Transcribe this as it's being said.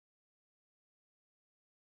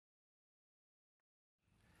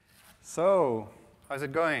So, how's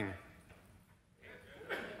it going?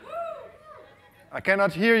 I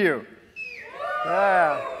cannot hear you.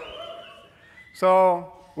 Yeah.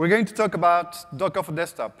 So, we're going to talk about Docker for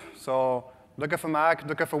desktop. So, Docker for Mac,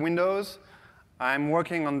 Docker for Windows. I'm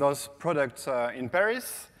working on those products in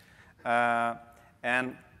Paris.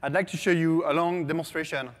 And I'd like to show you a long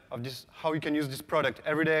demonstration of this, how you can use this product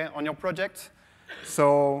every day on your project.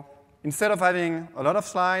 So, instead of having a lot of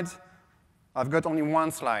slides, I've got only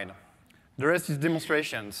one slide. The rest is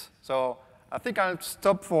demonstrations. So I think I'll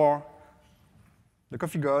stop for the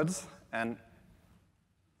coffee gods and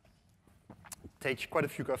take quite a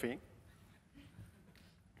few coffee.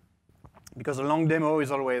 Because a long demo is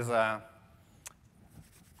always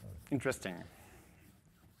interesting.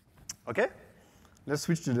 OK? Let's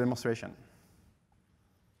switch to the demonstration.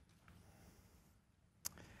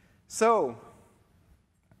 So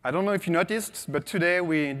I don't know if you noticed, but today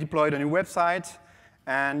we deployed a new website.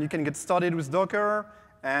 And you can get started with Docker.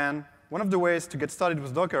 And one of the ways to get started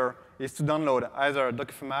with Docker is to download either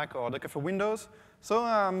Docker for Mac or Docker for Windows.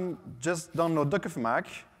 So just download Docker for Mac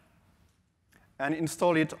and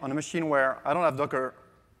install it on a machine where I don't have Docker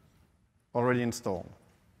already installed.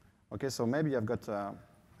 OK, so maybe I've got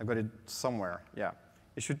it somewhere. Yeah,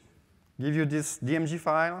 it should give you this DMG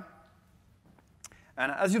file.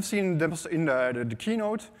 And as you've seen in the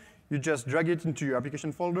keynote, you just drag it into your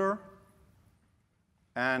application folder.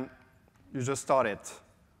 And you just start it.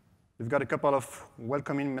 You've got a couple of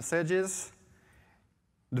welcoming messages.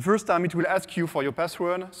 The first time, it will ask you for your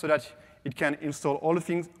password so that it can install all the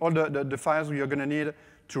things, all the files you're going to need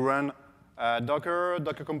to run Docker,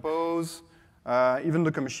 Docker Compose, even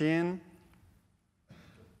Docker Machine.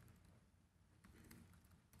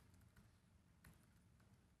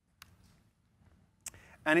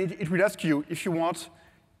 And it will ask you if you want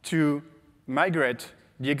to migrate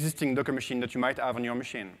the existing Docker machine that you might have on your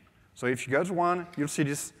machine. So if you go to one, you'll see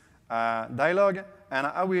this dialog, and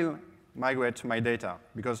I will migrate my data,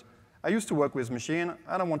 because I used to work with machine,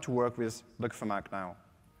 and I want to work with Docker for Mac now.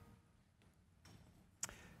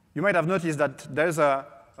 You might have noticed that there's a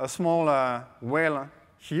small whale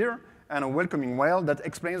here, and a welcoming whale that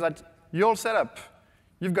explains that you're all set up.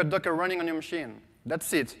 You've got Docker running on your machine.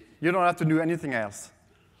 That's it. You don't have to do anything else.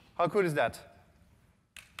 How cool is that?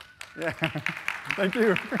 Yeah. Thank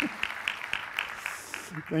you.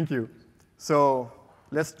 Thank you. So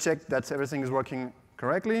let's check that everything is working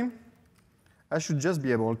correctly. I should just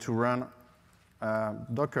be able to run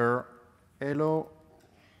Docker hello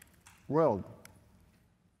world.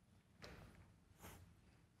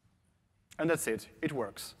 And that's it. It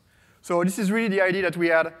works. So this is really the idea that we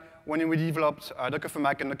had when we developed Docker for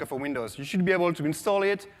Mac and Docker for Windows. You should be able to install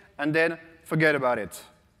it and then forget about it,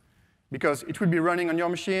 because it will be running on your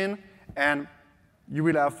machine, and you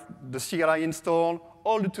will have the CLI installed,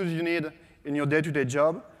 all the tools you need in your day-to-day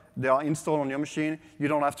job. They are installed on your machine. You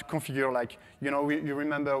don't have to configure, like, you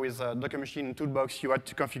remember with Docker Machine and Toolbox, you had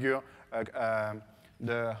to configure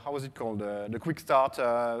how was it called? The quick start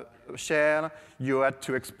shell. You had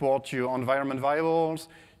to export your environment variables.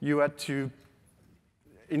 You had to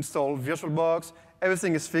install VirtualBox.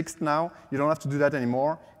 Everything is fixed now. You don't have to do that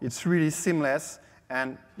anymore. It's really seamless,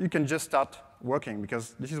 and you can just start working,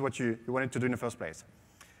 because this is what you wanted to do in the first place.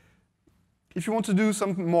 If you want to do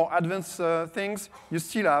some more advanced things, you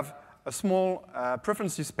still have a small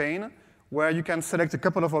preferences pane where you can select a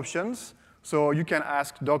couple of options. So you can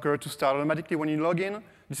ask Docker to start automatically when you log in.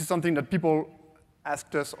 This is something that people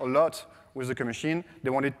asked us a lot with the Docker machine.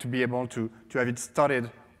 They wanted to be able to have it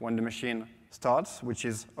started when the machine starts, which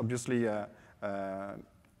is obviously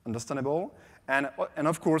understandable. And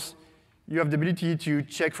of course, you have the ability to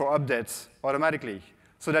check for updates automatically,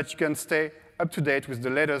 so that you can stay up to date with the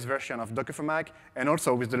latest version of Docker for Mac, and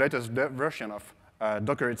also with the latest version of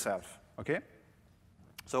Docker itself. Okay?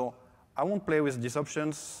 So I won't play with these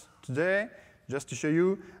options today, just to show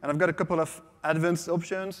you. And I've got a couple of advanced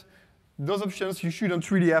options. Those options, you shouldn't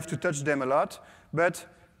really have to touch them a lot, but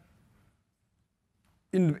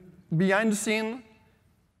behind the scene,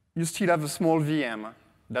 you still have a small VM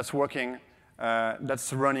that's working,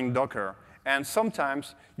 that's running Docker. And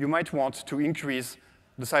sometimes you might want to increase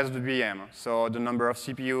the size of the VM, so the number of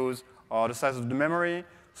CPUs or the size of the memory.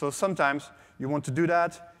 So sometimes you want to do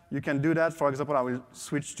that. You can do that. For example, I will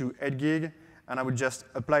switch to 8 gig, and I will just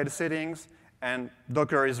apply the settings, and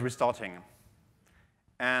Docker is restarting.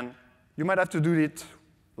 And you might have to do it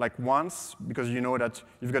like once, because you know that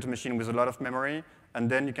you've got a machine with a lot of memory, and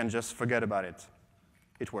then you can just forget about it.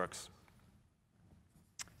 It works.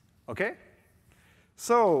 OK?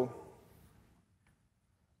 So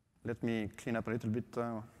let me clean up a little bit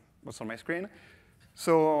what's on my screen.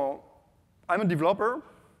 So I'm a developer.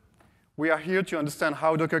 We are here to understand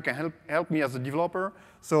how Docker can help me as a developer.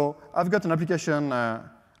 So I've got an application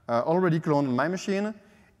already cloned on my machine.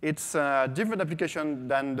 It's a different application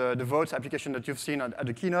than the votes application that you've seen at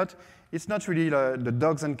the keynote. It's not really the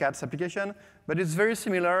dogs and cats application, but it's very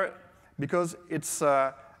similar because it's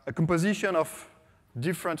a composition of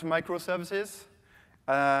different microservices.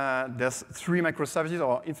 There's 3 microservices,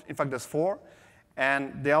 or in fact, there's 4.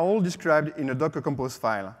 And they are all described in a Docker Compose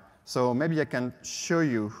file. So maybe I can show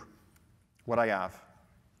you what I have.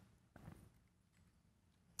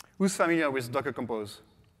 Who's familiar with Docker Compose?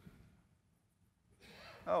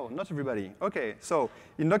 Oh, not everybody. OK, so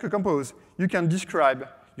in Docker Compose, you can describe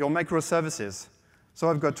your microservices. So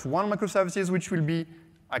I've got one microservices, which will be,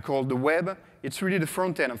 I call the web. It's really the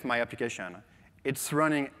front end of my application. It's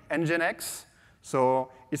running Nginx.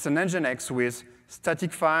 So it's an Nginx with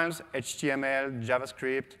static files, HTML,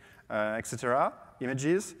 JavaScript, etc.,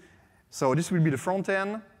 images. So this will be the front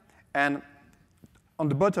end. And on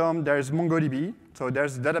the bottom, there is MongoDB. So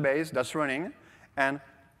there's a database that's running. And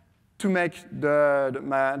to make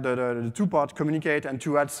the 2 parts communicate and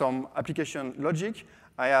to add some application logic,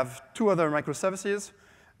 I have 2 other microservices.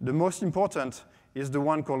 The most important is the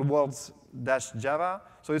one called words-java.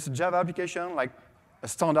 So it's a Java application, like a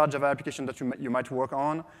standard Java application that you might work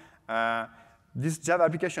on. This Java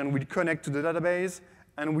application will connect to the database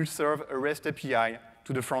and will serve a REST API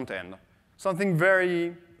to the front end. Something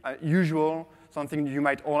very usual, something you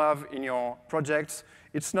might all have in your projects.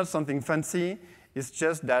 It's not something fancy. It's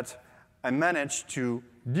just that I managed to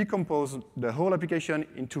decompose the whole application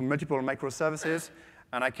into multiple microservices,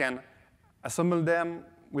 and I can assemble them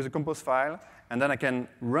with a compose file, and then I can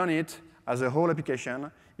run it as a whole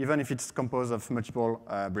application, even if it's composed of multiple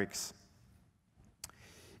bricks.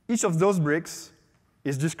 Each of those bricks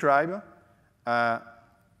is described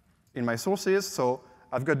in my sources. So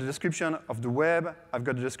I've got the description of the web, I've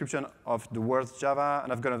got the description of the words Java,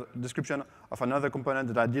 and I've got a description of another component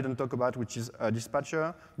that I didn't talk about, which is a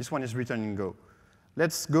dispatcher. This one is written in Go.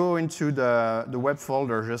 Let's go into the web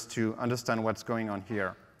folder just to understand what's going on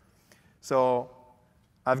here. So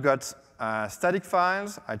I've got static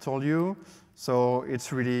files, I told you. So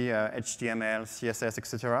it's really HTML, CSS,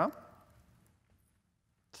 etc.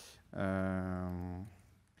 And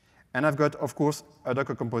I've got, of course, a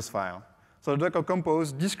Docker Compose file. So the Docker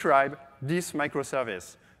Compose describes this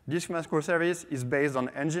microservice. This microservice is based on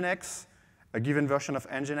Nginx, a given version of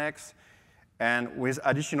Nginx, and with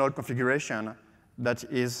additional configuration that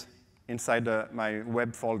is inside my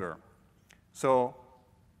web folder. So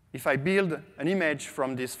if I build an image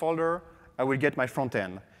from this folder, I will get my front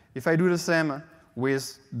end. If I do the same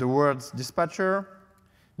with the words dispatcher,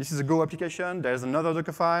 this is a Go application. There's another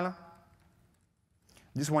Docker file.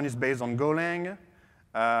 This one is based on Golang.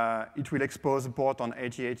 It will expose a port on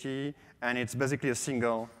 8080, and it's basically a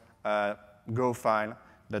single Go file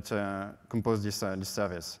that composes this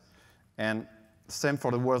service. And same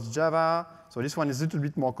for the words Java. So this one is a little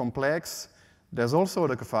bit more complex. There's also a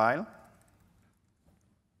Docker file,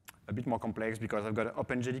 a bit more complex because I've got an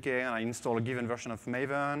OpenJDK, and I install a given version of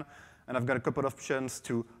Maven, and I've got a couple of options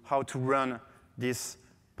to how to run this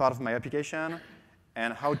part of my application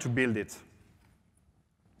and how to build it.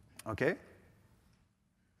 OK?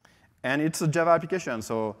 And it's a Java application,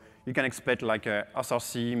 so you can expect like a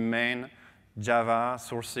src main Java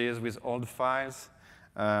sources with all the files,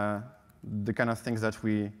 the kind of things that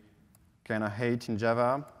we kind of hate in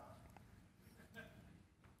Java.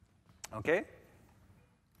 OK?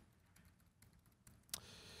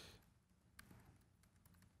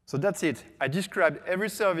 So that's it. I described every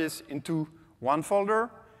service into one folder,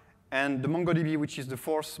 and the MongoDB, which is the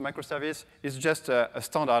 4th microservice, is just a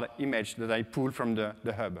standard image that I pull from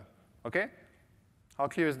the hub. OK? How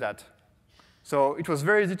clear is that? So it was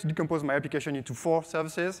very easy to decompose my application into 4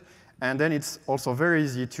 services, and then it's also very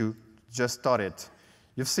easy to just start it.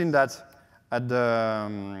 You've seen that at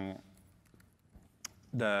the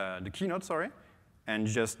keynote, sorry, and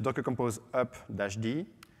just docker compose up-d,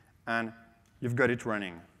 and you've got it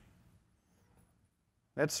running.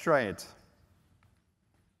 Let's try it.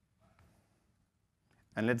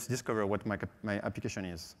 And let's discover what my application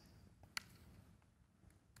is.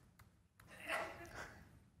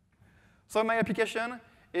 So my application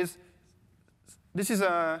is, this is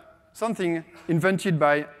something invented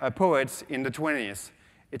by poets in the 20s.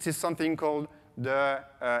 It is something called the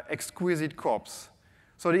exquisite corpse.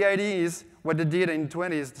 So the idea is what they did in the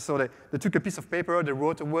 20s, so they took a piece of paper, they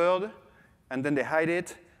wrote a word, and then they hide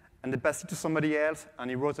it, and they pass it to somebody else, and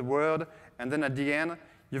he wrote a word, and then at the end,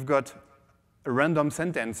 you've got a random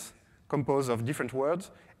sentence composed of different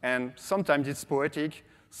words, and sometimes it's poetic,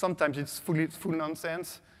 sometimes it's full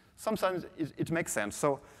nonsense, sometimes it makes sense.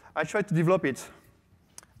 So I tried to develop it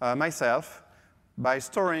myself by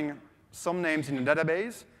storing some names in a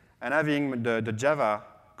database and having the Java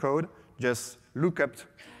code just look up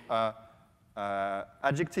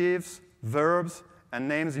adjectives, verbs, and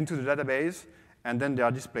names into the database, and then they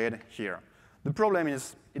are displayed here. The problem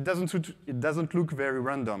is it doesn't look very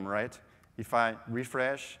random, right? If I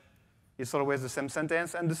refresh, it's always the same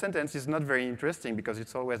sentence, and the sentence is not very interesting because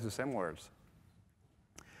it's always the same words.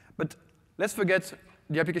 But let's forget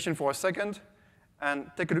the application for a second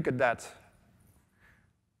and take a look at that.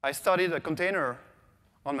 I started a container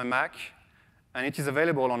on my Mac, and it is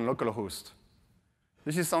available on localhost.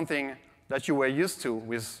 This is something that you were used to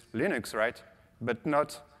with Linux, right? But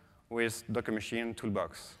not with Docker Machine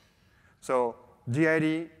Toolbox. So the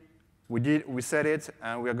idea, we said it,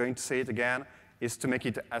 and we are going to say it again, is to make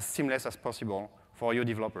it as seamless as possible for your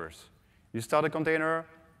developers. You start a container,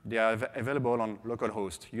 they are available on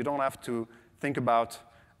localhost. You don't have to think about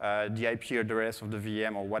the IP address of the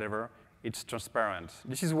VM or whatever. It's transparent.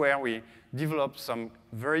 This is where we develop some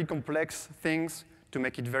very complex things to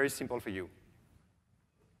make it very simple for you.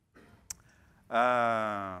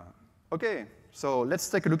 OK, so let's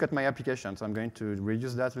take a look at my application. So I'm going to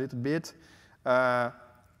reduce that a little bit.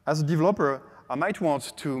 As a developer, I might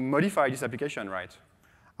want to modify this application, right?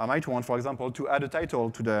 I might want, for example, to add a title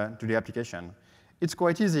to the application. It's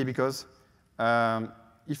quite easy because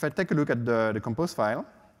if I take a look at the compose file,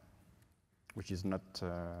 which is not,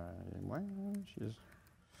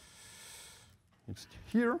 it's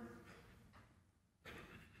here.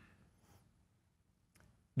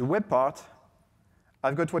 The web part,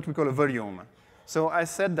 I've got what we call a volume. So I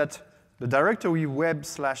said that the directory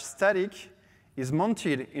web/static is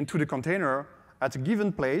mounted into the container at a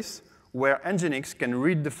given place where Nginx can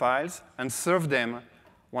read the files and serve them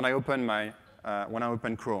when I open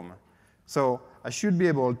Chrome. So I should be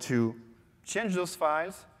able to change those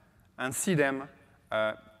files and see them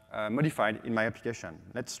modified in my application.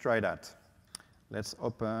 Let's try that. Let's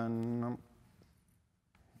open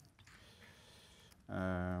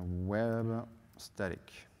web static.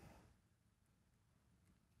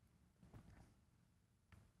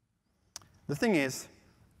 The thing is,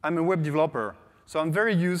 I'm a web developer, so I'm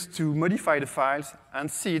very used to modify the files and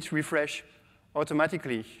see it refresh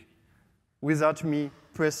automatically without me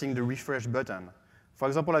pressing the refresh button. For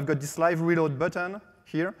example, I've got this live reload button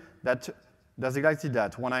here that does exactly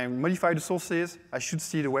that. When I modify the sources, I should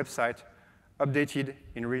see the website updated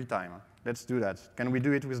in real time. Let's do that. Can we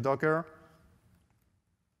do it with Docker?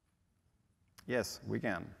 Yes, we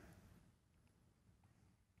can.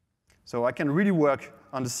 So I can really work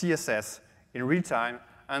on the CSS in real time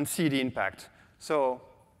and see the impact. So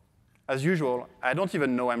as usual, I don't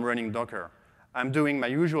even know I'm running Docker. I'm doing my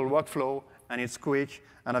usual workflow, and it's quick,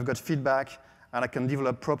 and I've got feedback, and I can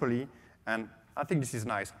develop properly. And I think this is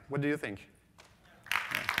nice. What do you think?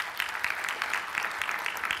 Yeah.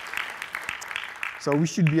 So we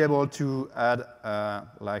should be able to add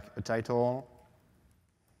like a title.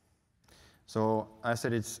 So I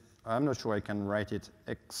said it's, I'm not sure I can write it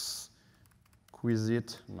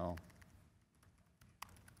exquisite, no.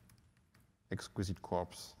 Exquisite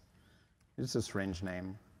corpse. It's a strange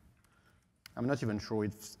name. I'm not even sure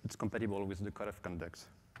it's compatible with the code of conduct.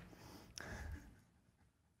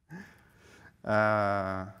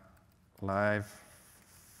 Live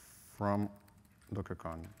from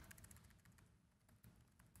DockerCon.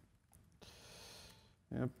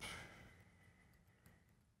 Yep.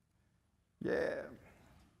 Yeah.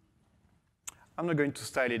 I'm not going to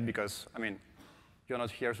style it because, I mean, you're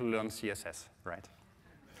not here to learn CSS, right?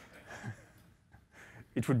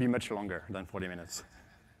 It would be much longer than 40 minutes.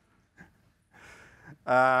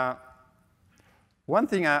 One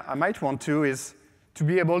thing I might want to is to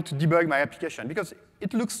be able to debug my application, because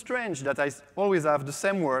it looks strange that I always have the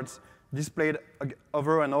same words displayed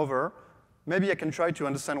over and over. Maybe I can try to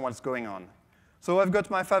understand what's going on. So I've got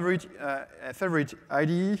my favorite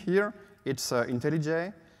IDE here. It's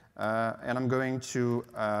IntelliJ, and I'm going to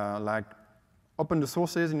like open the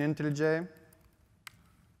sources in IntelliJ.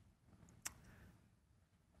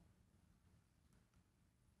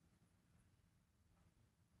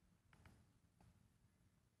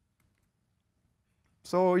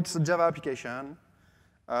 So it's a Java application.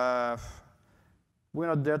 We're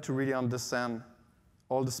not there to really understand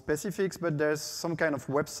all the specifics, but there's some kind of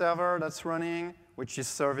web server that's running, which is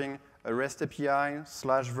serving a REST API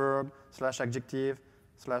 /verb /adjective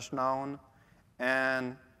 /noun.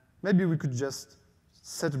 And maybe we could just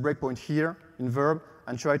set a breakpoint here in verb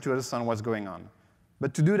and try to understand what's going on.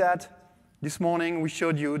 But to do that, this morning we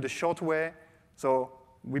showed you the short way. So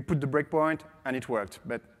we put the breakpoint and it worked.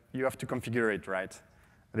 But you have to configure it, right?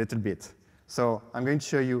 A little bit. So I'm going to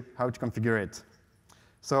show you how to configure it.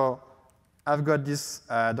 So I've got this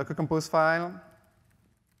Docker Compose file.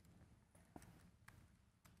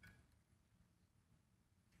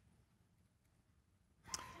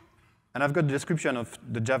 And I've got the description of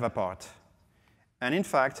the Java part. And in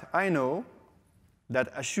fact, I know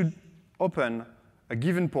that I should open a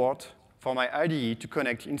given port for my IDE to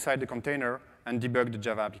connect inside the container and debug the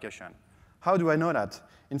Java application. How do I know that?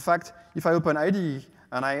 In fact, if I open IDE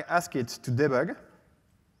and I ask it to debug,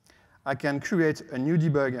 I can create a new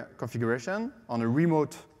debug configuration on a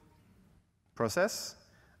remote process,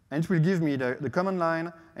 and it will give me the command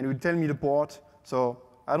line, and it will tell me the port, so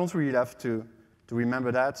I don't really have to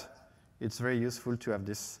remember that. It's very useful to have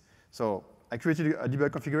this. So I created a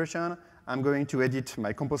debug configuration. I'm going to edit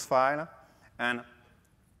my compose file, and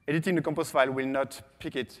editing the compose file will not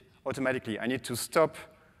pick it automatically. I need to stop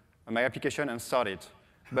my application and start it.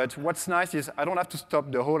 But what's nice is I don't have to stop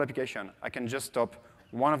the whole application. I can just stop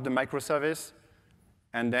one of the microservices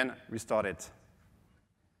and then restart it.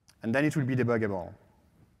 And then it will be debuggable.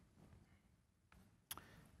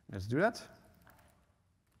 Let's do that.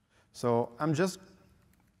 So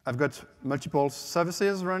I've got multiple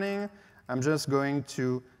services running. I'm just going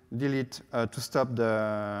to delete to stop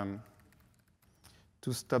the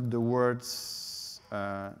words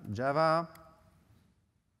Java.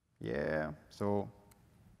 Yeah, so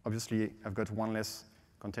obviously I've got one less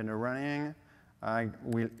container running. I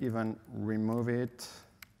will even remove it,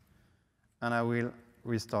 and I will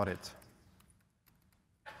restart it.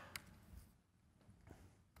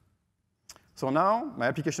 So now my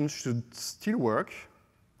application should still work.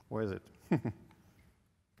 Where is it?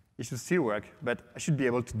 It should still work, but I should be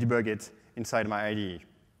able to debug it inside my IDE.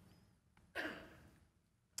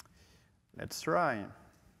 Let's try.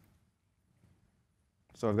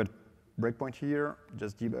 So I've got breakpoint here,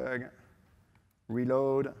 just debug,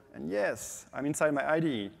 reload, and yes, I'm inside my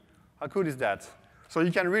IDE. How cool is that? So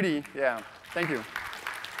you can really, yeah, thank you.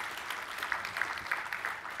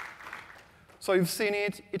 So you've seen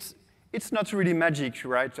it. It's not really magic,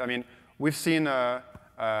 right? I mean, we've seen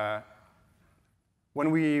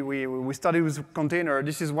when we started with container,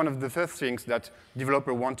 this is one of the first things that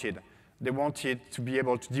developers wanted. They wanted to be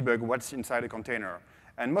able to debug what's inside a container.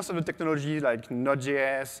 And most of the technologies like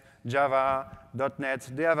Node.js, Java, .NET,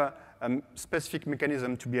 they have a specific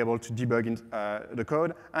mechanism to be able to debug the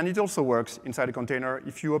code. And it also works inside a container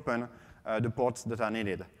if you open the ports that are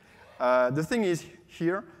needed. The thing is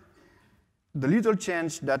here, the little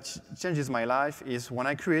change that changes my life is when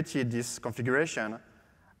I created this configuration,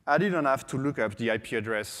 I didn't have to look up the IP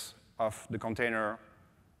address of the container.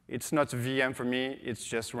 It's not a VM for me. It's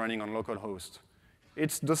just running on localhost.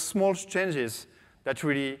 It's the small changes that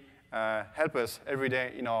really help us every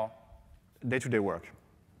day in our day-to-day work.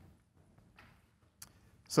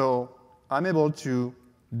 So I'm able to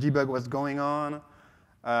debug what's going on.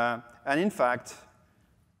 And in fact,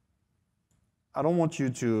 I don't want you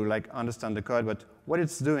to understand the code, but what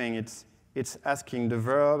it's doing, it's asking the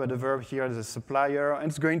verb, and the verb here is a supplier, and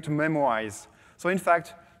it's going to memorize. So in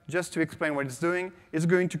fact, just to explain what it's doing, it's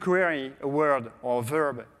going to query a word or a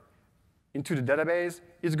verb into the database.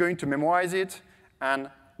 It's going to memorize it, and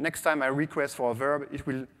next time I request for a verb, it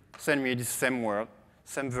will send me this same word,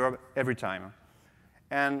 same verb every time.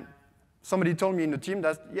 And somebody told me in the team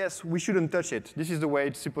that, yes, we shouldn't touch it. This is the way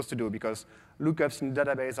it's supposed to do, because lookups in the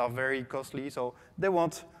database are very costly, so they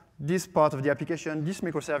want this part of the application, this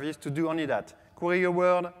microservice, to do only that. Query a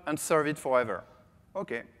word and serve it forever.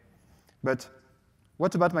 OK. But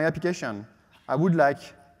what about my application? I would like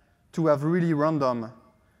to have really random,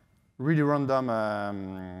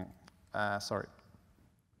 sorry.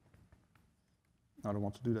 I don't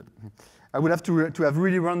want to do that. I would have to have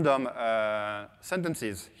really random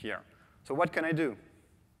sentences here. So what can I do?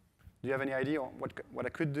 Do you have any idea what I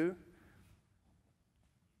could do?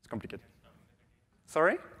 It's complicated.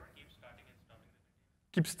 Sorry?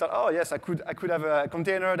 Keep starting. Oh yes, I could have a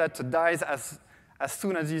container that dies as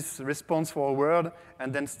soon as it responds for a word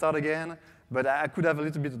and then start again. But I could have a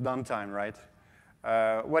little bit of downtime, right?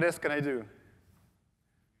 What else can I do?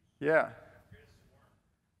 Yeah.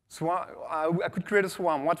 Swarm. I could create a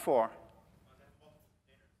swarm. What for?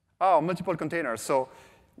 Oh, multiple containers. So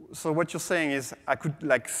what you're saying is I could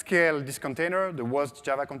scale this container, the worst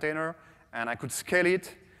Java container, and I could scale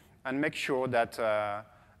it and make sure that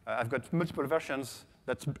I've got multiple versions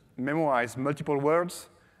that memorize multiple words,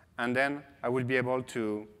 and then I will be able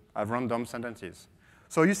to have random sentences.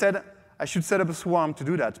 So you said I should set up a swarm to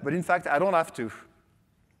do that, but in fact, I don't have to,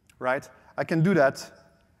 right? I can do that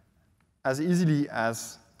as easily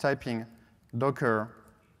as typing docker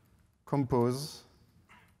compose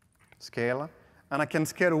scale, and I can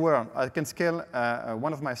scale a world. I can scale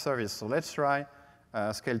one of my services. So let's try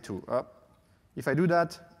scale 2. If I do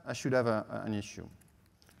that, I should have an issue.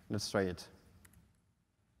 Let's try it.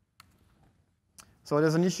 So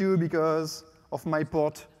there's an issue because of my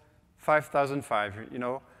port 5005. You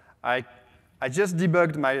know, I just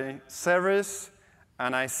debugged my service,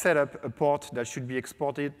 and I set up a port that should be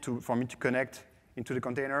exported for me to connect into the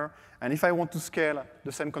container. And if I want to scale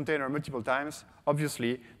the same container multiple times,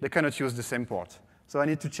 obviously, they cannot use the same port. So I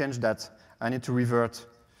need to change that. I need to revert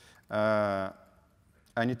that.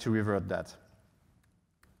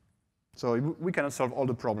 So we cannot solve all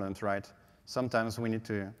the problems, right? Sometimes we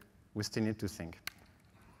still need to think.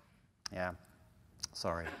 Yeah,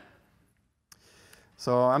 sorry.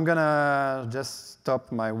 So I'm gonna just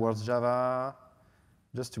stop my words Java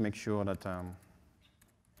just to make sure that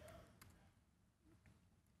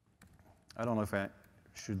I don't know if I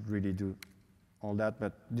should really do all that,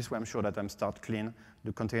 but this way I'm sure that I'm start clean.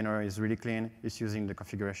 The container is really clean. It's using the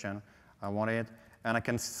configuration I want it, and I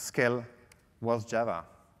can scale words Java.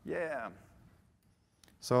 Yeah.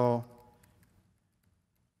 So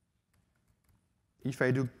if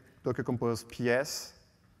I do Docker Compose PS,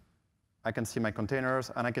 I can see my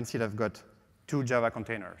containers, and I can see that I've got 2 Java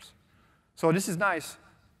containers. So this is nice.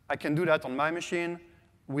 I can do that on my machine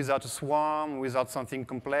without a swarm, without something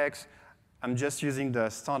complex. I'm just using the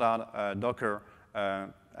standard Docker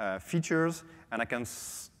features, and I can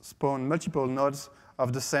spawn multiple nodes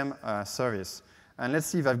of the same service. And let's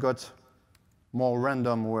see if I've got more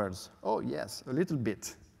random words. Oh, yes, a little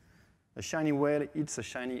bit. A shiny whale eats a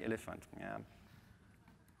shiny elephant. Yeah.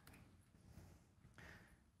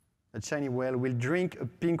 A shiny whale will drink a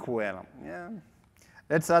pink whale. Yeah.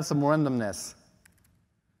 Let's add some randomness.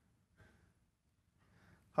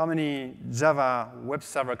 How many Java web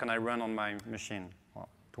server can I run on my machine? Well,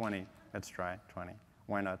 20. Let's try 20.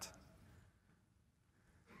 Why not?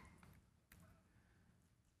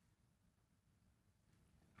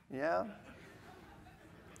 Yeah?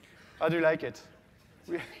 How do you like it?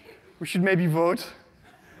 We should maybe vote.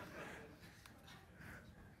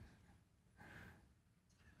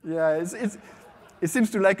 Yeah, it seems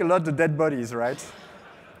to like a lot the dead bodies, right?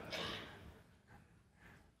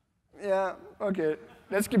 Yeah, OK.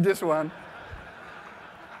 Let's keep this one.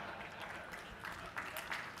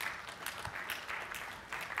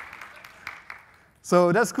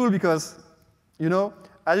 So that's cool because, you know,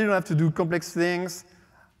 I didn't have to do complex things.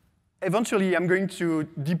 Eventually, I'm going to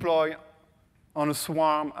deploy on a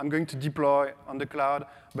swarm. I'm going to deploy on the cloud.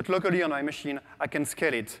 But locally on my machine, I can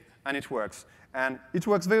scale it, and it works. And it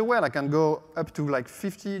works very well. I can go up to like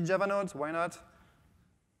 50 Java nodes. Why not?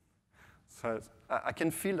 So I can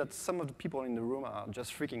feel that some of the people in the room are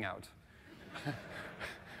just freaking out.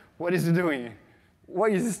 What is he doing? Why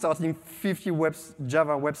is he starting 50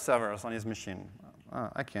 Java web servers on his machine?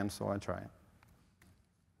 I can, so I try.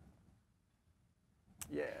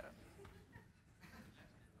 Yeah.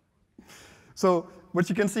 So what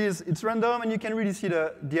you can see is it's random, and you can really see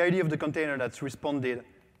the ID of the container that's responded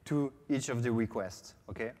to each of the requests.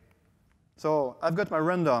 Okay? So I've got my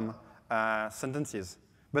random sentences.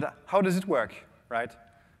 But how does it work, right?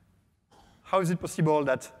 How is it possible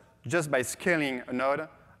that just by scaling a node,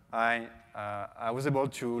 I was able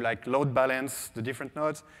to like load balance the different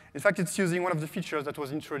nodes? In fact, it's using one of the features that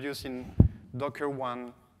was introduced in Docker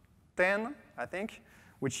 1.10, I think,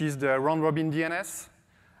 which is the round-robin DNS.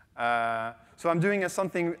 So I'm doing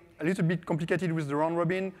something a little bit complicated with the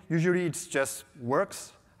round-robin. Usually, it just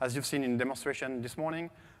works, as you've seen in demonstration this morning.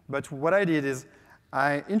 But what I did is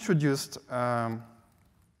I introduced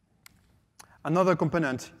another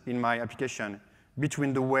component in my application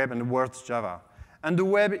between the web and the words Java. And the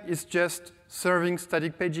web is just serving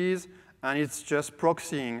static pages, and it's just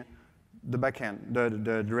proxying the backend,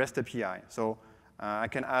 the REST API. So I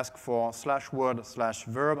can ask for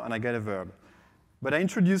 /word/verb, and I get a verb. But I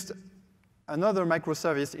introduced another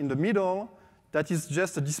microservice in the middle that is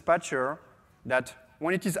just a dispatcher that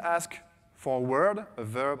when it is asked for a word, a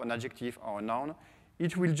verb, an adjective, or a noun,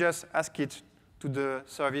 it will just ask it to the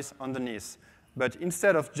service underneath. But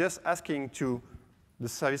instead of just asking to the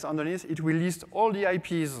service underneath, it will list all the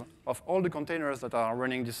IPs of all the containers that are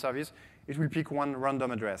running this service. It will pick one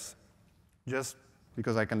random address, just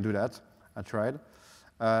because I can do that. I tried.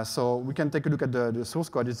 So we can take a look at the source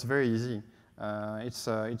code. It's very easy.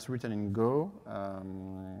 It's written in Go.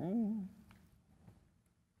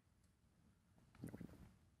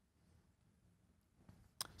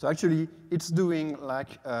 So actually, it's doing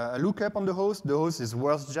like a lookup on the host. The host is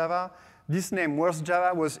words Java. This name, words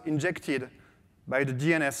Java, was injected by the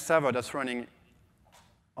DNS server that's running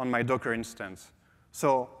on my Docker instance.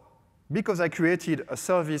 So because I created a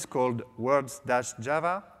service called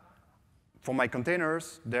words-java, for my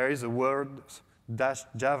containers, there is a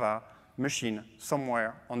words-java machine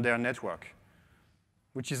somewhere on their network,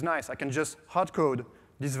 which is nice. I can just hardcode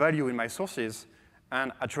this value in my sources,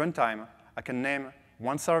 and at runtime, I can name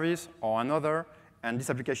one service or another, and this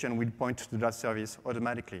application will point to that service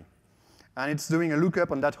automatically. And it's doing a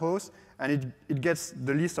lookup on that host, and it gets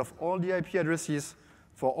the list of all the IP addresses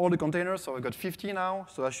for all the containers. So I got 50 now,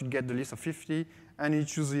 so I should get the list of 50, and it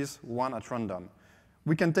chooses one at random.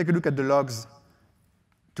 We can take a look at the logs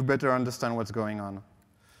to better understand what's going on.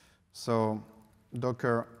 So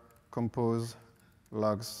Docker compose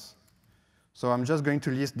logs. So I'm just going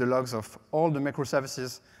to list the logs of all the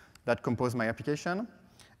microservices that compose my application.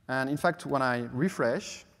 And in fact, when I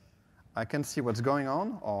refresh, I can see what's going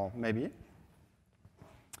on, or maybe.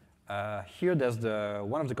 Here, there's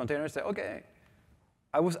one of the containers that, OK,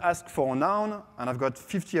 I was asked for a noun, and I've got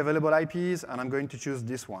 50 available IPs, and I'm going to choose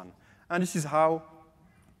this one. And this is how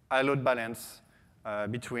I load balance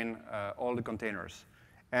between all the containers.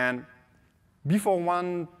 And before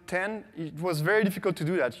 1.10, it was very difficult to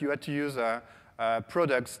do that. You had to use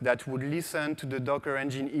products that would listen to the Docker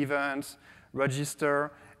engine events,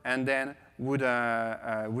 register, and then would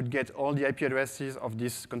get all the IP addresses of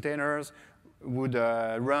these containers, would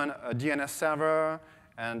run a DNS server,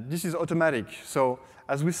 and this is automatic. So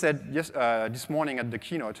as we said this morning at the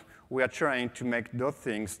keynote, we are trying to make those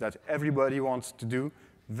things that everybody wants to do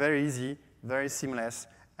very easy, very seamless,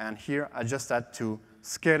 and here I just had to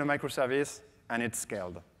scale a microservice, and it's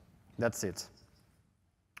scaled. That's it.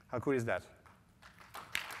 How cool is that?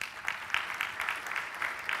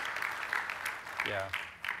 Yeah.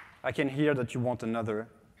 I can hear that you want another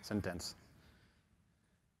sentence.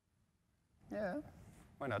 Yeah,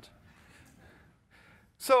 why not?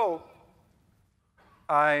 So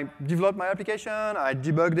I developed my application. I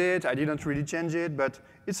debugged it. I didn't really change it, but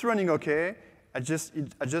it's running OK. I just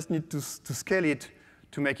need to scale it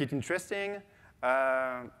to make it interesting.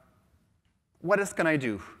 What else can I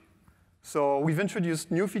do? So we've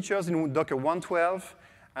introduced new features in Docker 1.12.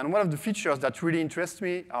 And one of the features that really interests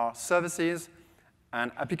me are services and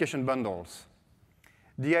application bundles.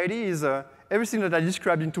 The idea is everything that I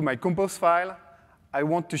described into my compose file, I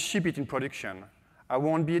want to ship it in production. I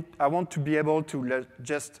want to be able to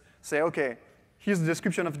just say, OK, here's the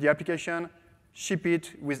description of the application, ship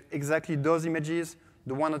it with exactly those images,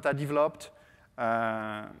 the one that I developed,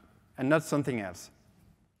 and not something else.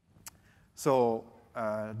 So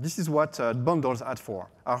this is what bundles are for.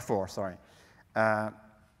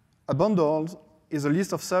 A bundle is a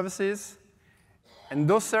list of services. And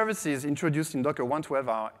those services introduced in Docker 1.12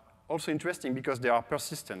 are also interesting because they are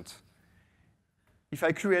persistent. If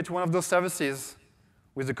I create one of those services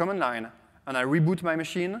with the command line and I reboot my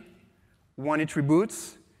machine, when it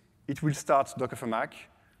reboots, it will start Docker for Mac.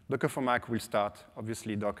 Docker for Mac will start,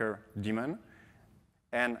 obviously, Docker daemon.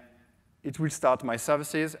 And it will start my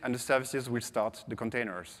services, and the services will start the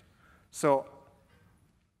containers. So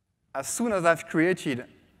as soon as I've created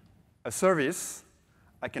a service,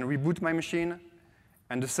 I can reboot my machine,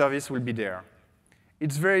 and the service will be there.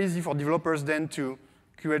 It's very easy for developers then to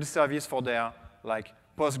create a service for their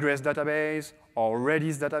Postgres database or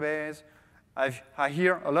Redis database. I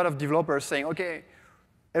hear a lot of developers saying, OK,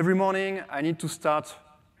 every morning I need to start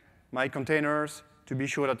my containers to be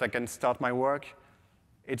sure that I can start my work.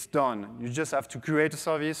 It's done. You just have to create a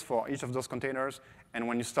service for each of those containers, and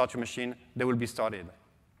when you start your machine, they will be started.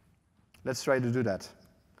 Let's try to do that.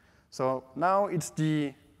 So now it's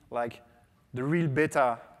the real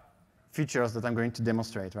beta features that I'm going to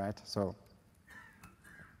demonstrate, right? So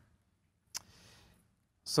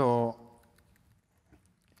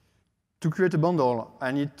to create a bundle,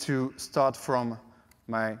 I need to start from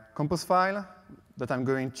my compose file that I'm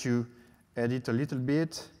going to edit a little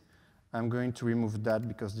bit. I'm going to remove that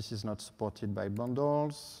because this is not supported by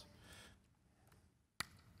bundles.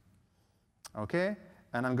 OK,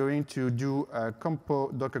 and I'm going to do a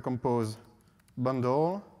Docker compose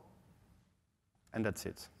bundle. And that's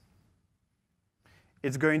it.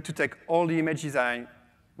 It's going to take all the images I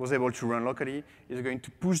was able to run locally. It's going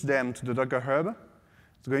to push them to the Docker Hub.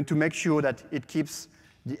 It's going to make sure that it keeps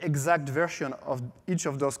the exact version of each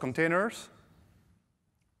of those containers.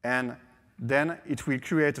 And then it will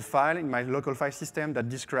create a file in my local file system that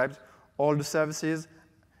describes all the services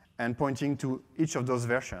and pointing to each of those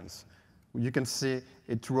versions. You can see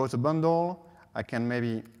it wrote a bundle. I can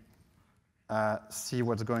maybe see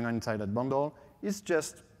what's going on inside that bundle. It's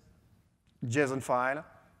just JSON file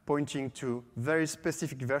pointing to very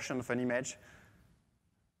specific version of an image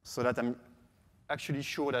so that I'm actually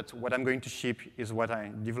sure that what I'm going to ship is what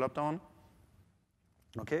I developed on.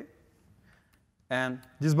 OK? And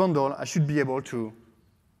this bundle, I should be able to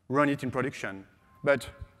run it in production. But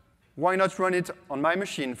why not run it on my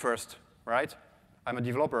machine first, right? I'm a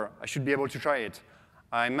developer. I should be able to try it.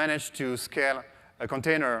 I managed to scale a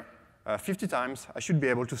container 50 times. I should be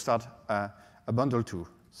able to start a bundle too.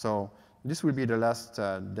 So this will be the last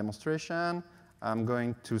demonstration. I'm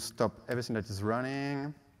going to stop everything that is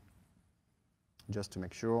running just to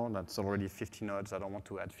make sure. That's already 50 nodes. I don't want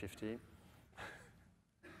to add 50.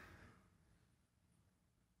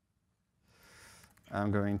 I'm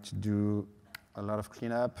going to do a lot of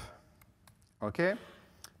cleanup. OK,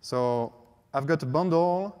 so I've got a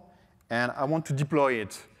bundle, and I want to deploy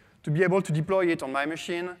it. To be able to deploy it on my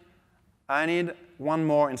machine, I need one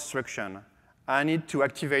more instruction. I need to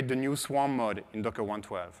activate the new swarm mode in Docker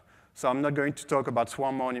 1.12. So I'm not going to talk about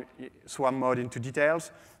swarm mode into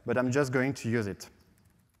details, but I'm just going to use it.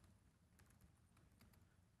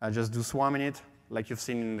 I just do swarm init, like you've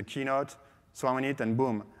seen in the keynote, swarm init, and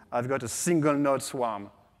boom. I've got a single node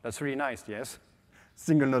swarm. That's really nice, yes?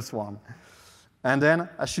 Single node swarm. And then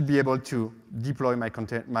I should be able to deploy my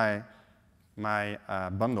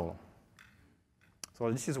bundle.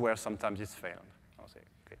 So this is where sometimes it's failed. I'll say,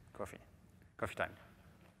 OK, coffee time.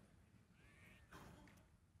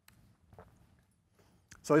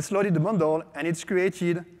 So it's loaded the bundle, and it's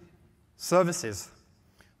created services.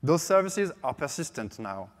 Those services are persistent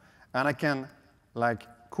now. And I can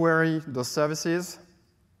query those services.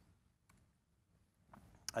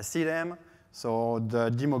 I see them. So the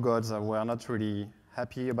demo gods were not really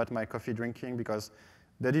happy about my coffee drinking because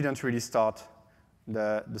they didn't really start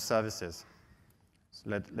the services.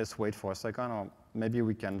 So let's wait for a second, or maybe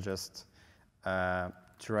we can just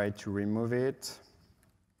try to remove it.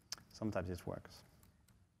 Sometimes it works.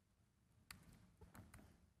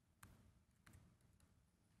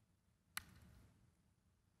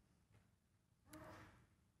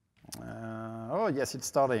 Oh, yes, it's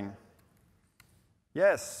starting.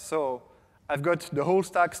 Yes, so I've got the whole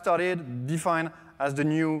stack started, defined as the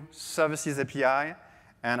new services API,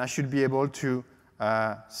 and I should be able to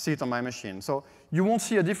see it on my machine. So you won't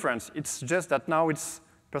see a difference. It's just that now it's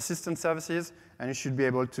persistent services, and you should be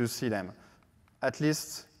able to see them. At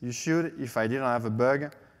least you should if I didn't have a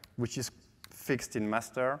bug, which is fixed in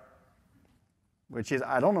master, which is,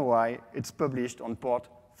 I don't know why, it's published on port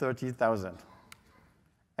 30,000.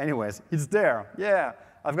 Anyways, it's there. Yeah,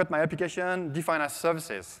 I've got my application defined as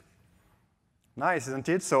services. Nice, isn't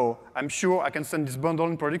it? So I'm sure I can send this bundle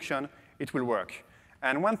in production. It will work.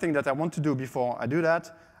 And one thing that I want to do before I do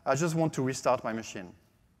that, I just want to restart my machine.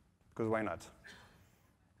 Because why not?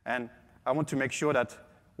 And I want to make sure that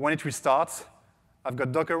when it restarts, I've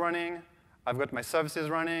got Docker running, I've got my services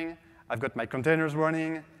running, I've got my containers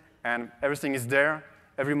running, and everything is there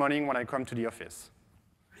every morning when I come to the office.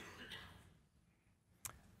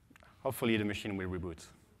 Hopefully, the machine will reboot.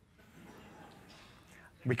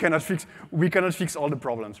 We cannot fix all the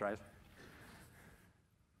problems, right?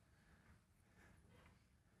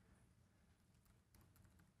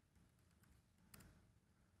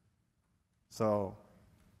 So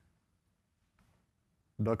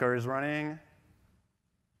Docker is running.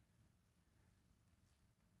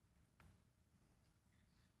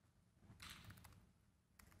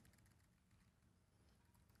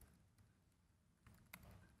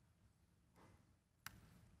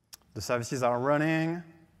 The services are running.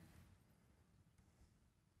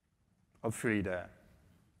 Hopefully, the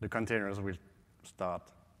containers will start.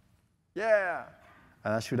 Yeah!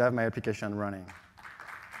 And I should have my application running.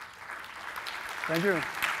 Thank you.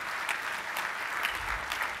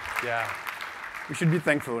 Yeah, we should be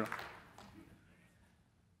thankful.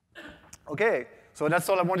 OK, so that's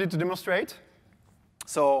all I wanted to demonstrate.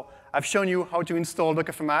 So I've shown you how to install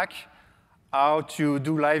Docker for Mac, how to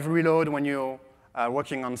do live reload when you're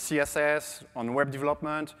working on CSS, on web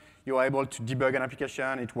development. You are able to debug an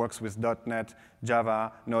application. It works with .NET,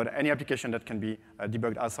 Java, Node. Any application that can be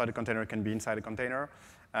debugged outside a container can be inside a container.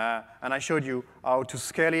 And I showed you how to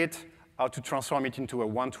scale it, how to transform it into a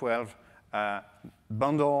 1.12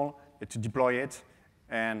 bundle, to deploy it,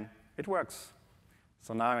 and it works.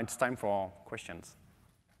 So now it's time for questions.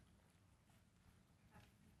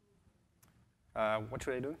 What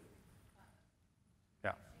should I do?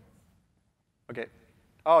 Yeah. OK.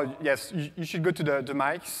 Oh, yes, you should go to the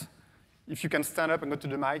mics. If you can stand up and go to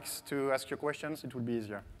the mics to ask your questions, it would be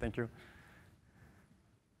easier. Thank you.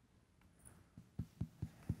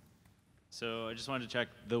 So I just wanted to check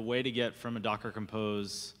the way to get from a Docker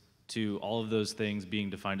Compose to all of those things being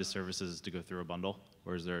defined as services to go through a bundle,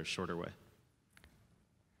 or is there a shorter way?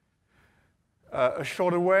 A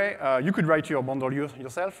shorter way, you could write your bundle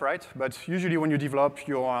yourself, right? But usually when you develop,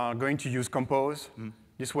 you are going to use Compose.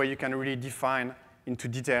 This way you can really define into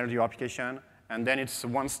detail your application, and then it's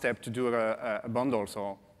one step to do a bundle,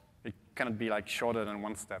 so it cannot be like shorter than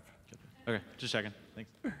one step. Okay, just checking.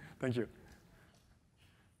 Thanks. Thank you.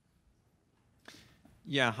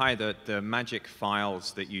 Yeah, hi. The magic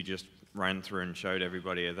files that you just ran through and showed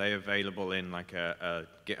everybody, are they available in like a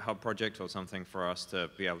GitHub project or something for us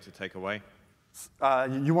to be able to take away?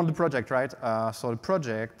 You want the project, right? So the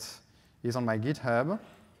project is on my GitHub.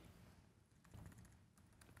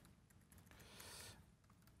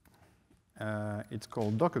 It's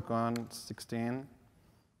called DockerCon 16.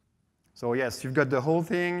 So yes, you've got the whole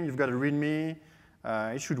thing. You've got a README.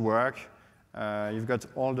 It should work. You've got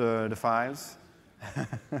all the files.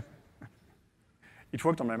 It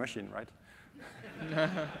worked on my machine, right?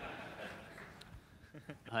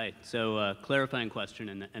 Hi. So clarifying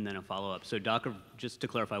question and then a follow-up. So Docker, just to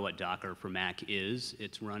clarify what Docker for Mac is,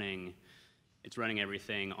 it's running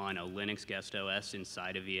everything on a Linux guest OS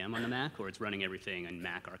inside a VM on the Mac, or it's running everything in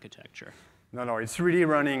Mac architecture? No, it's really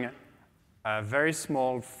running a very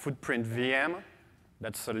small footprint VM.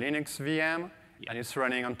 That's a Linux VM, and it's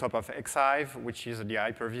running on top of Xhive, which is the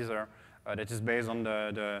hypervisor that is based on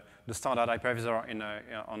the standard hypervisor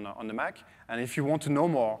on the Mac. And if you want to know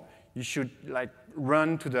more, you should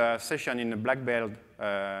run to the session in the Black Belt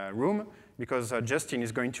room, because Justin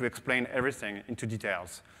is going to explain everything into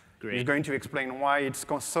details. Great. He's going to explain why it's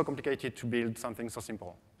so complicated to build something so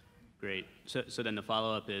simple. Great. So then the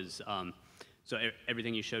follow-up is, so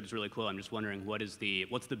everything you showed is really cool. I'm just wondering, what's the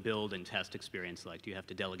build and test experience like? Do you have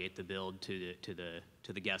to delegate the build to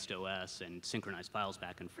the guest OS and synchronize files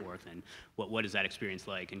back and forth? And what is that experience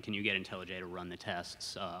like? And can you get IntelliJ to run the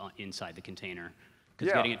tests inside the container?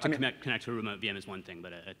 Because getting it to connect to a remote VM is one thing,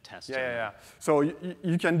 but a test. Yeah. So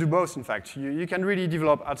you can do both, in fact. You can really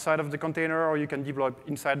develop outside of the container, or you can develop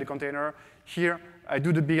inside the container. Here, I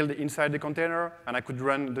do the build inside the container, and I could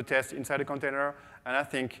run the test inside the container. And I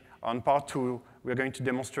think on part 2, we're going to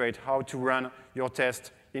demonstrate how to run your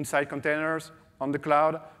test inside containers on the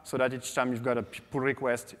cloud, so that each time you've got a pull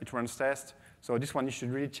request, it runs test. So this one you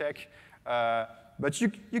should really check. But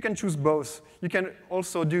you can choose both. You can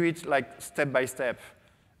also do it step by step.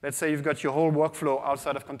 Let's say you've got your whole workflow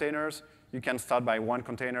outside of containers. You can start by 1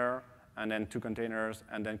 container, and then 2 containers,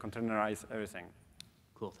 and then containerize everything.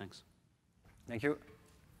 Cool, thanks. Thank you.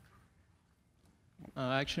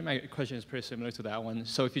 Actually, my question is pretty similar to that one.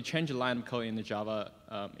 So if you change a line of code in the Java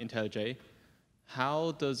IntelliJ,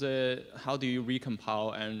 how do you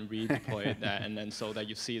recompile and redeploy that, and then so that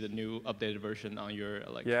you see the new updated version on your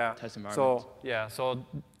test environment? So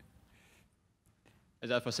is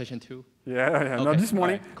that for session 2? Yeah. Okay. No, this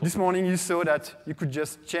morning, right, cool. This morning you saw that you could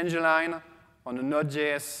just change a line on a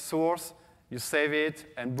Node.js source, you save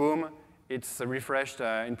it, and boom, it's refreshed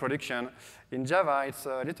in production. In Java, it's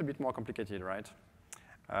a little bit more complicated, right?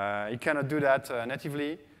 You cannot do that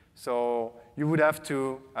natively, so you would have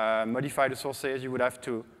to modify the sources. You would have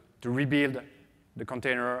to rebuild the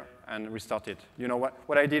container and restart it. You know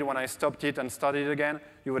what I did when I stopped it and started it again?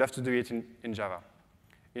 You would have to do it in Java.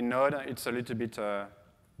 In Node, it's a little bit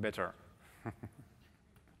better.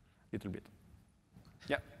 Little bit.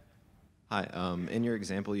 Yeah. Hi. In your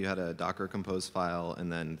example, you had a Docker compose file and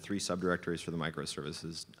then 3 subdirectories for the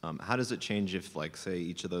microservices. How does it change if, say,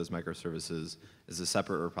 each of those microservices is a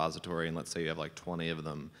separate repository, and let's say you have 20 of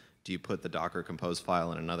them? Do you put the Docker compose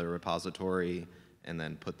file in another repository and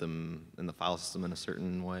then put them in the file system in a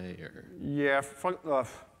certain way? Or? Yeah.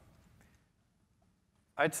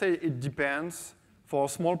 I'd say it depends. For a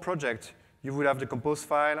small project, you would have the compose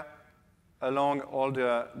file along all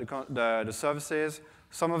the services.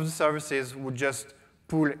 Some of the services would just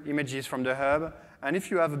pull images from the hub. And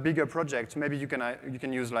if you have a bigger project, maybe you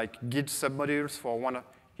can use Git submodules for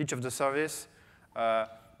each of the service.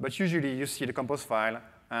 But usually, you see the compose file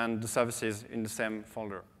and the services in the same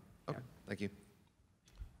folder. Okay, thank you.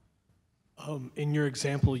 In your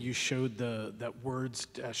example, you showed that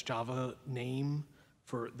words-java name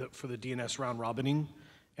for the DNS round robining,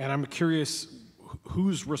 and I'm curious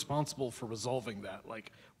who's responsible for resolving that.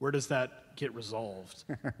 Where does that get resolved?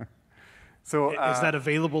 So is that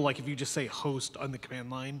available? If you just say host on the command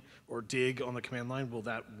line or dig on the command line, will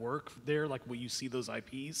that work there? Will you see those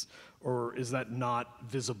IPs, or is that not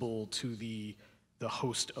visible to the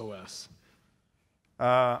host OS?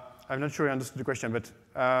 I'm not sure I understood the question, but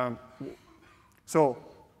so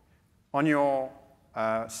on your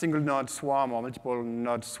single node swarm or multiple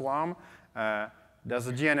node swarm, there's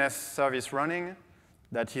a DNS service running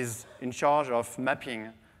that is in charge of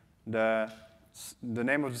mapping the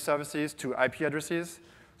name of the services to IP addresses.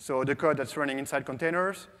 So the code that's running inside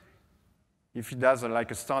containers, if it does a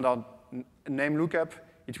standard name lookup,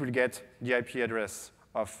 it will get the IP address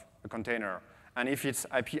of a container. And if it's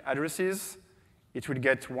IP addresses, it will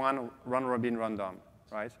get one round-robin random,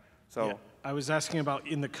 right? So Yeah. I was asking about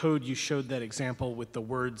in the code, you showed that example with the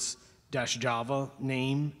words -java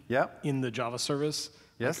name Yeah. in the Java service.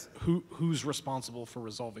 Yes. Like, who's responsible for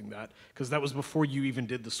resolving that? Because that was before you even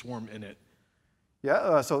did the swarm init.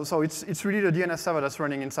 Yeah, so it's really the DNS server that's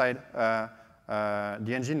running inside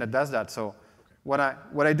the engine that does that. So what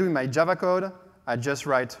I do in my Java code, I just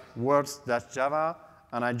write words-java,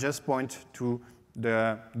 and I just point to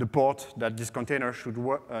the port that this container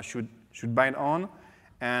should bind on.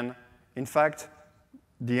 And in fact,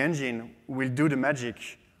 the engine will do the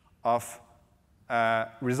magic of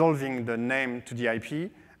resolving the name to the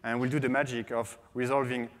IP, and will do the magic of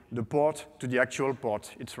resolving the port to the actual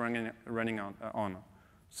port it's running on.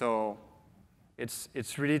 So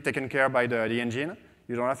it's really taken care by the engine.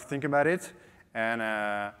 You don't have to think about it. And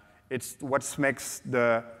it's what makes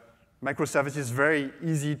the microservices very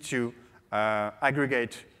easy to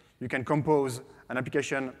aggregate. You can compose an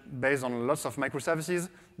application based on lots of microservices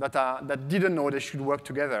that didn't know they should work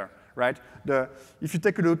together, right? If you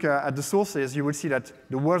take a look at the sources, you will see that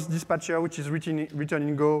the words dispatcher, which is written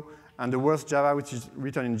in Go, and the words Java, which is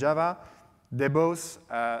written in Java, they both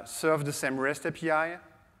serve the same REST API.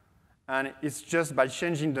 And it's just by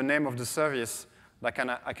changing the name of the service that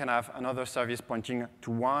I can have another service pointing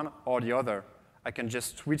to one or the other. I can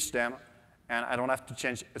just switch them, and I don't have to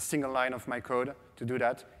change a single line of my code to do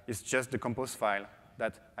that. It's just the compose file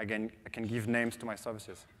that, again, I can give names to my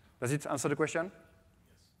services. Does it answer the question? Yes.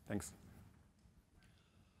 Thanks.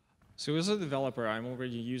 So as a developer, I'm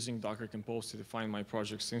already using Docker Compose to define my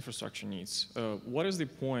project's infrastructure needs. What is the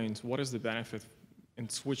point, what is the benefit in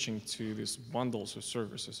switching to these bundles of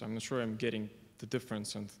services? I'm not sure I'm getting the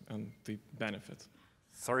difference and the benefit.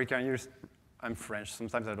 Sorry, I'm French,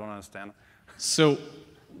 sometimes I don't understand. So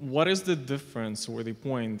what is the difference or the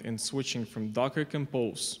point in switching from Docker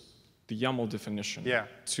Compose, the YAML definition,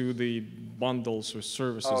 to the bundles or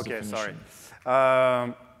services definition?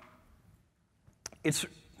 Sorry.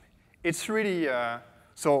 It's really,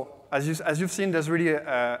 so as you've seen, there's really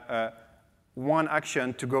one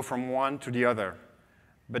action to go from one to the other.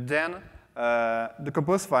 But then the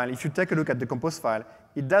compose file, if you take a look at the compose file,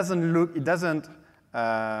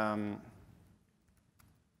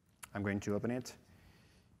 I'm going to open it.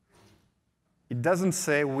 It doesn't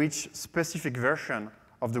say which specific version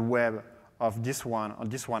of the web of this one or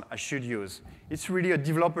this one I should use. It's really a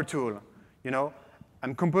developer tool. You know,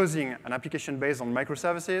 I'm composing an application based on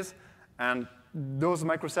microservices, and those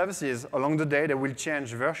microservices, along the day, they will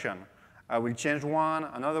change version. I will change one,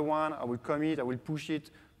 another one, I will commit, I will push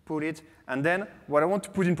it, pull it, and then what I want to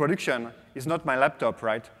put in production is not my laptop,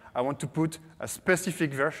 right? I want to put a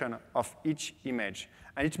specific version of each image.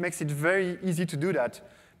 And it makes it very easy to do that.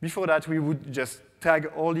 Before that, we would just tag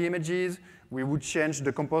all the images, we would change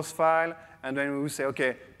the compose file, and then we would say,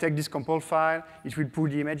 OK, take this compose file, it will pull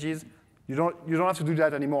the images. You don't have to do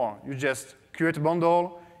that anymore. You just create a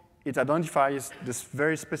bundle, it identifies this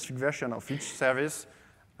very specific version of each service,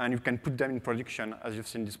 and you can put them in production, as you've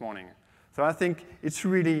seen this morning. So I think it's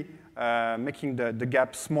really making the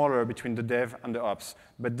gap smaller between the dev and the ops.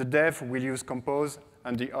 But the dev will use compose,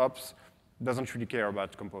 and the ops doesn't really care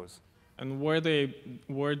about compose. And where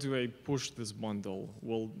do they push this bundle?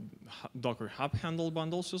 Will Docker Hub handle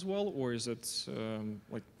bundles as well, or is it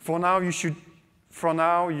like? For now,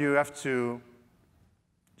 you have to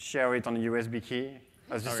share it on a USB key,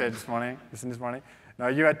 as you said this morning. Now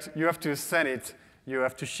you have to send it. You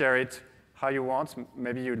have to share it how you want.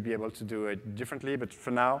 Maybe you'll be able to do it differently, but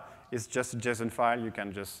for now, it's just a JSON file. You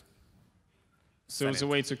can just. So it's a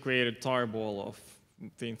way to create a tarball of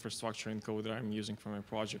the infrastructure and code that I'm using for my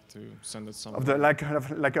project to send it somewhere.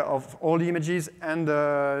 Of all the images and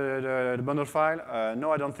the bundle file?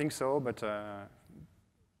 No, I don't think so, but I'm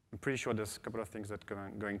pretty sure there's a couple of things that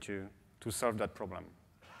are going to solve that problem.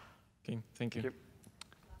 Okay, thank you.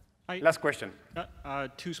 Hi. Last question.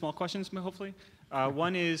 Two small questions, hopefully.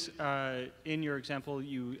 One is, in your example,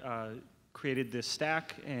 you created this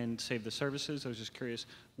stack and saved the services. I was just curious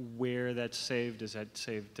where that's saved. Is that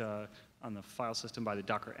saved on the file system by the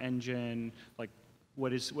Docker engine? Like,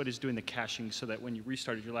 what is doing the caching so that when you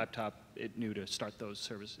restarted your laptop, it knew to start those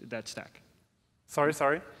services, that stack?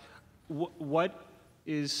 Sorry? What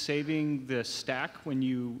is saving the stack when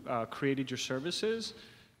you created your services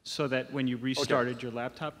so that when you restarted your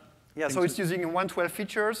laptop? Yeah, so it's using 112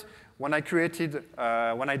 features. When I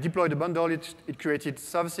deployed the bundle, it created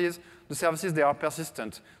services. The services, they are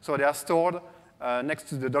persistent. So they are stored next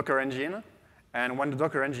to the Docker engine. And when the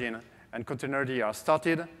Docker engine and Containerd are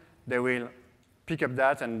started, they will pick up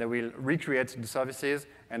that and they will recreate the services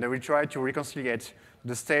and they will try to reconcile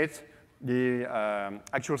the state, the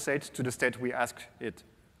actual state to the state we ask it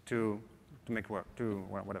to make work, to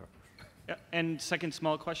well, whatever. Yeah, and second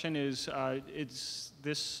small question is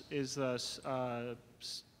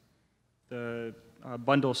the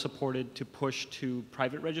bundle supported to push to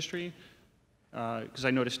private registry? Because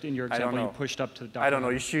I noticed in your example you pushed up to the Docker. I don't know.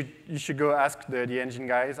 You should go ask the engine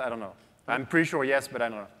guys. I don't know. I'm pretty sure yes, but I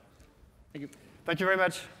don't know. Thank you. Thank you very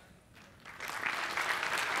much.